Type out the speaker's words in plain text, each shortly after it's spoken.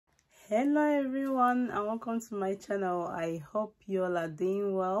Hello everyone and welcome to my channel. I hope you all are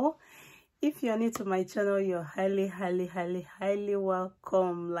doing well. If you're new to my channel, you're highly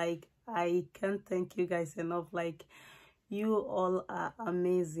welcome. Like, I can't thank you guys enough. Like, you all are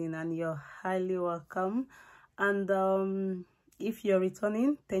amazing and you're highly welcome. And if you're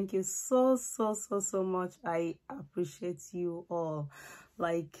returning, thank you so much. I appreciate you all.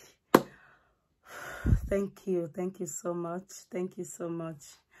 Like, thank you so much. Thank you so much.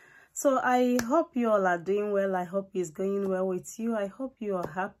 So I hope you all are doing well. I hope it's going well with you. I hope you are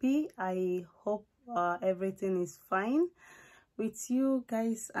happy. I hope everything is fine with you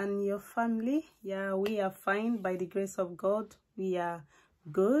guys and your family. Yeah, we are fine by the grace of God. We are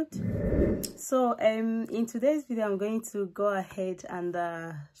good. So in today's video, I'm going to go ahead and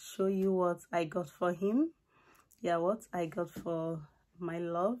show you what I got for him. Yeah, what I got for my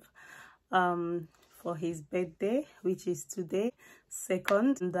love for his birthday, which is today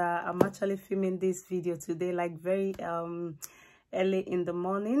 2nd, and I'm actually filming this video today like very early in the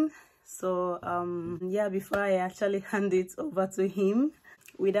morning. So yeah, before I actually hand it over to him,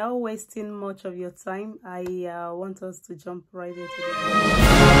 without wasting much of your time, I want us to jump right into the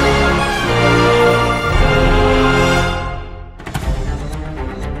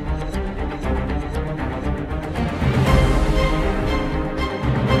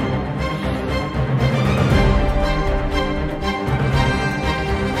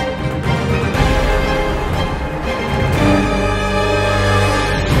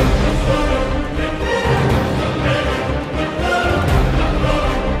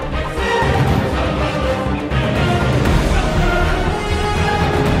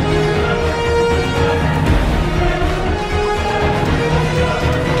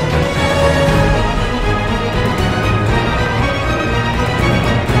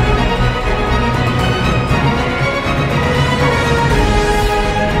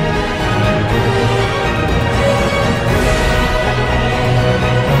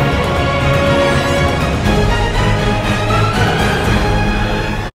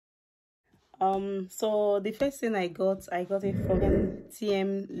so the first thing I got it from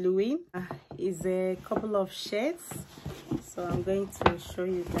TM Louis. Is a couple of shirts, so I'm going to show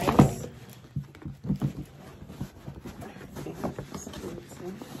you guys.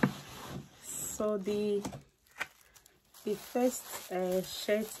 So the first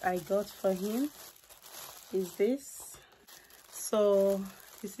shirt I got for him is this. So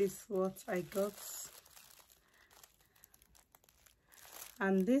this is what I got.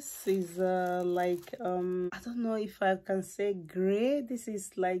 And this is like I don't know if I can say gray. This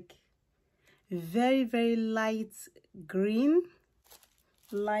is like very light green,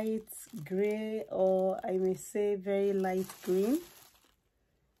 light gray, or I may say very light green.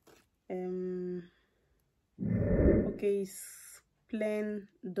 Okay, it's plain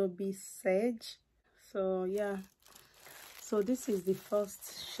Dobby Sedge. So yeah, so this is the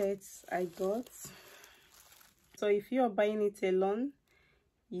first shirt I got. So if you are buying it alone,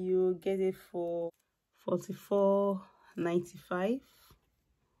 you get it for $44.95.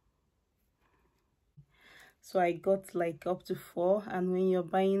 So I got like up to 4, and when you're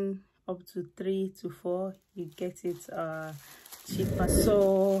buying up to 3 to 4, you get it cheaper.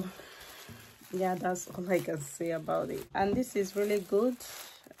 So yeah, that's all I can say about it. And this is really good.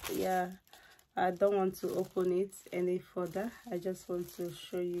 Yeah, I don't want to open it any further. I just want to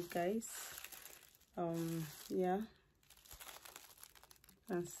show you guys. Yeah,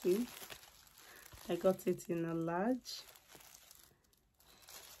 and see, I got it in a large.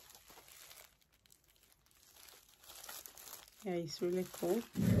 Yeah, it's really cool.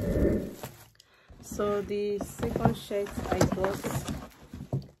 So the second shirt I got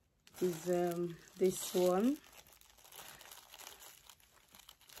is this one.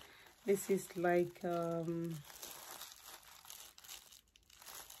 This is like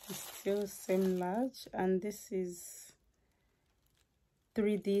it's still same large, and this is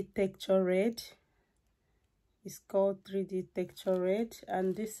 3D texture red. It's called 3D texture red,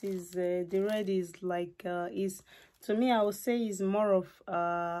 and this is the red is like is, to me, I would say is more of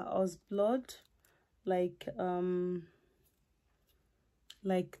horse blood, like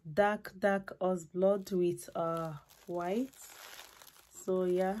dark horse blood with white. So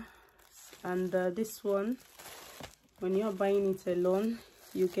yeah, and this one, when you're buying it alone,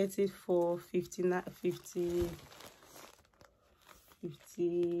 you get it for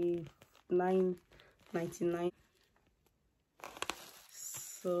 $59.99.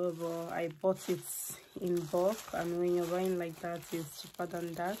 So I bought it in bulk, and when you're buying like that, it's cheaper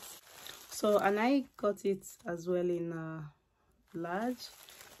than that. So, and I got it as well in large.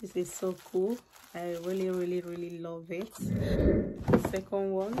 This is so cool. I really love it. The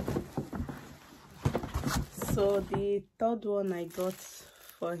second one, So the third one I got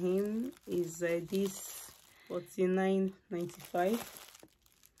for him is this $49.95.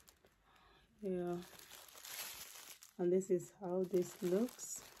 Yeah, and this is how this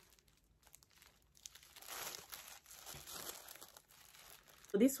looks.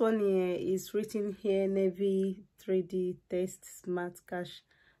 So this one here is written here, Navy 3D Test Smart Cash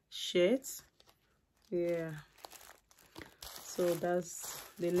shirt. Yeah, so that's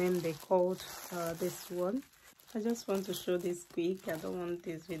the name they called this one. I just want to show this quick. I don't want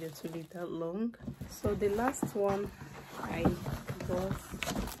this video to be that long. So the last one I got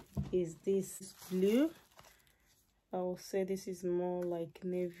is this blue. I will say this is more like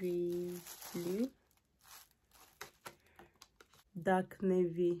navy blue, dark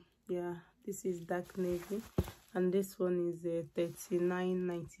navy. Yeah, this is dark navy, and this one is a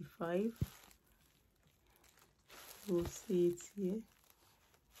 $39.95. We'll see it here.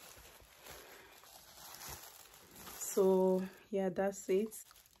 So yeah, that's it.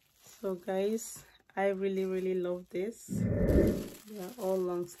 So guys, I really love this. They are all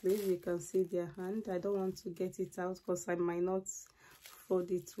long sleeve. You can see their hand. I don't want to get it out because I might not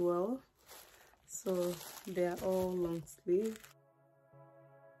fold it well. So they are all long sleeve.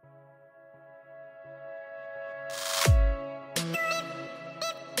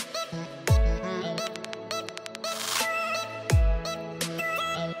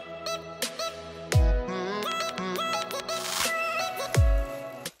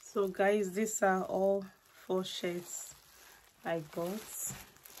 So guys, these are all 4 shirts I got,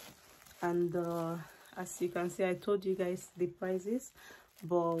 and as you can see, I told you guys the prices,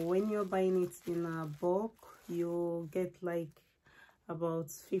 but when you're buying it in a bulk, you get like about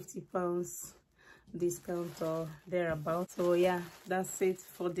 £50 discount or thereabout. So yeah, that's it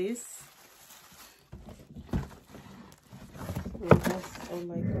for this. So that's all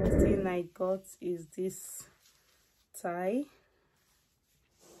my first thing I got is this tie.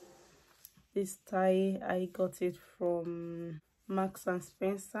 This tie, I got it from Marks and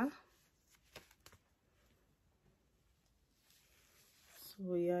Spencer.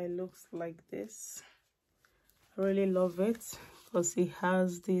 So yeah, it looks like this. I really love it because it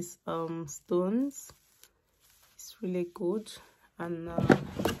has these stones. It's really good, and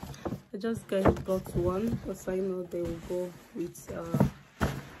I just got one because I know they will go with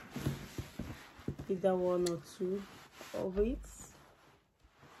either 1 or 2 of it.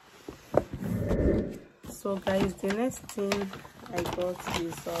 So guys, the next thing I got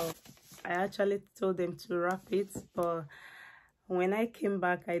is I actually told them to wrap it, but when I came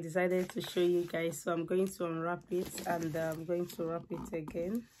back I decided to show you guys, so I'm going to unwrap it and I'm going to wrap it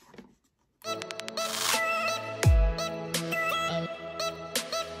again.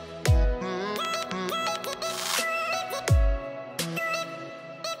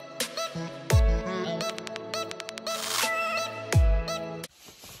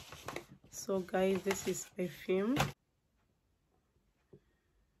 So guys, this is perfume,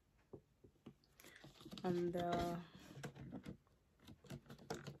 and I'm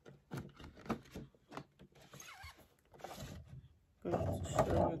going to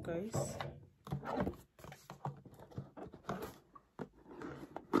show you guys.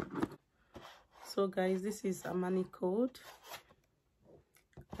 So guys, this is Amani code,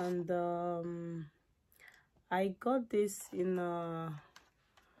 and I got this in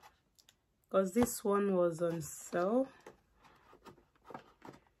because this one was on sale.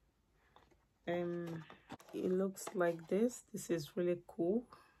 It looks like this. This is really cool.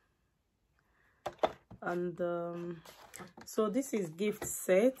 And so this is gift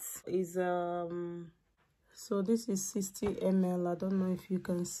set. Is so this is 60 ml. I don't know if you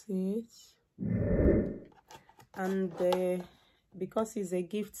can see it. And because it's a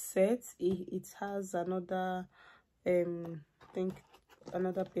gift set, it has another I think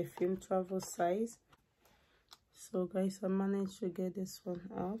another perfume travel size. So guys, I managed to get this one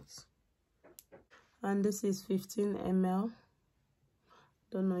out, and this is 15 ml.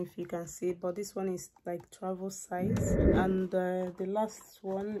 Don't know if you can see it, but this one is like travel size. And the last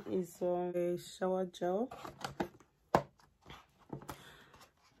one is a shower gel.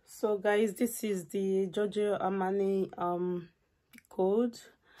 So guys, this is the Giorgio Armani code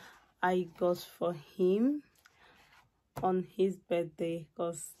I got for him on his birthday,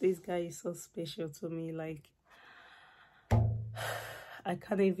 because this guy is so special to me. Like, I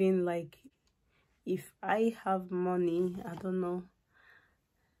can't even, like, if I have money, I don't know,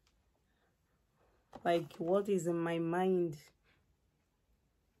 like, what is in my mind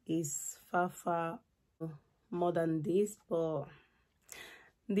is far more than this. But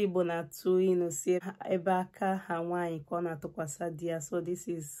the bonatu, you know, see ebaka hawaii kona tokwasa dia. So this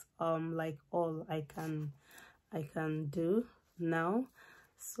is like all I can I can do now.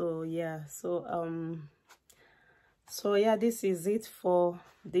 So yeah, so yeah, this is it for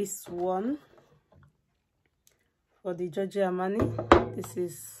this one, for the Giorgio Armani. This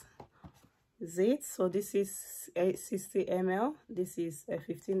is it. So this is a 60 ml, this is a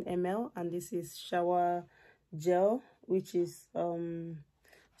 15 ml, and this is shower gel, which is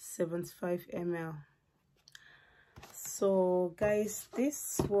 75 ml. So guys,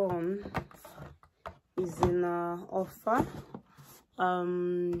 this one is in offer,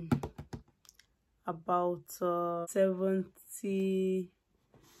 about 70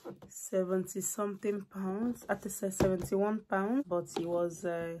 something pounds. At least 71 pounds, but it was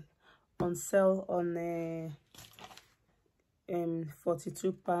on sale on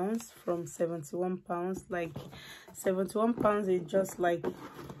 42 pounds from 71 pounds. Like 71 pounds is just like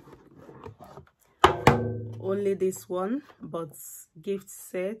only this one, but gift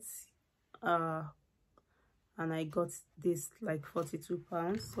set, and I got this like 42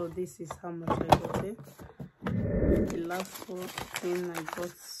 pounds. So this is how much I got it. The last thing I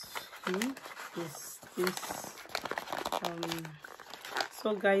got here is this.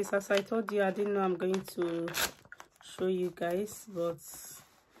 So guys, as I told you, I didn't know I'm going to show you guys, but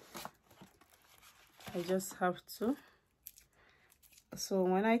I just have to. So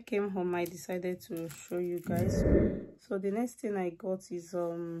when I came home, I decided to show you guys. So the next thing I got is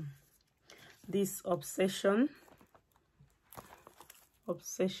this obsession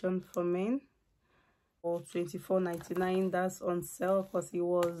for men for $24.99. That's on sale because it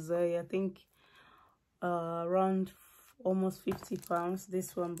was I think around almost 50 pounds,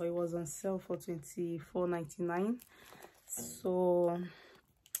 this one, but it was on sale for $24.99. So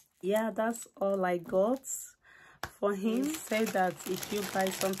yeah, that's all I got for him. He said that if you buy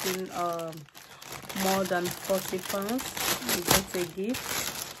something more than 40 pounds, you get a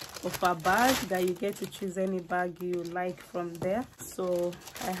gift of a bag, that you get to choose any bag you like from there. So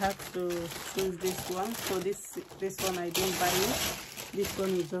I had to choose this one. So this one I didn't buy it. This one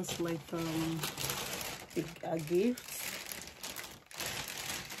is just like a gift.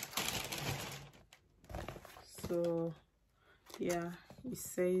 So yeah, it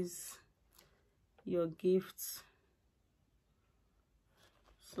says your gift.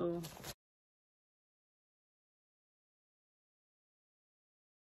 So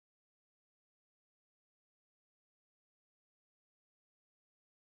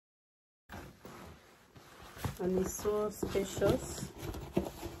and it's so spacious.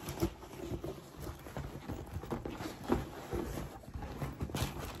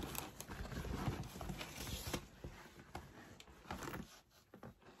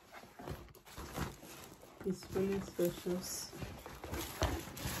 It's really spacious.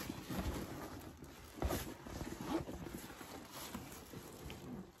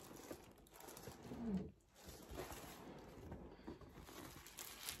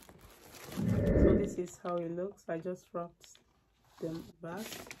 So this is how it looks. I just wrapped them back.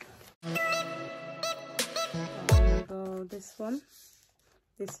 And this one,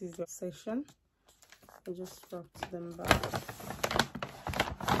 this is the section. I just wrapped them back.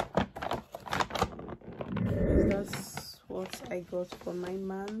 That's what I got for my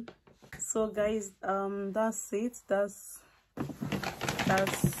man. So guys, that's it. That's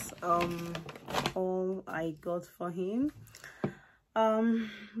all I got for him.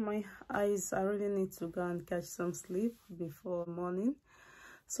 My eyes, I really need to go and catch some sleep before morning.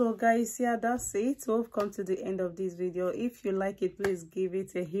 So guys, yeah, that's it. We've come to the end of this video. If you like it, please give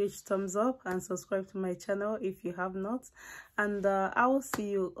it a huge thumbs up and subscribe to my channel if you have not. And I will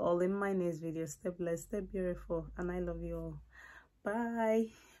see you all in my next video. Stay blessed, stay beautiful, and I love you all. Bye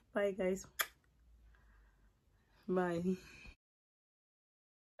guys. Bye.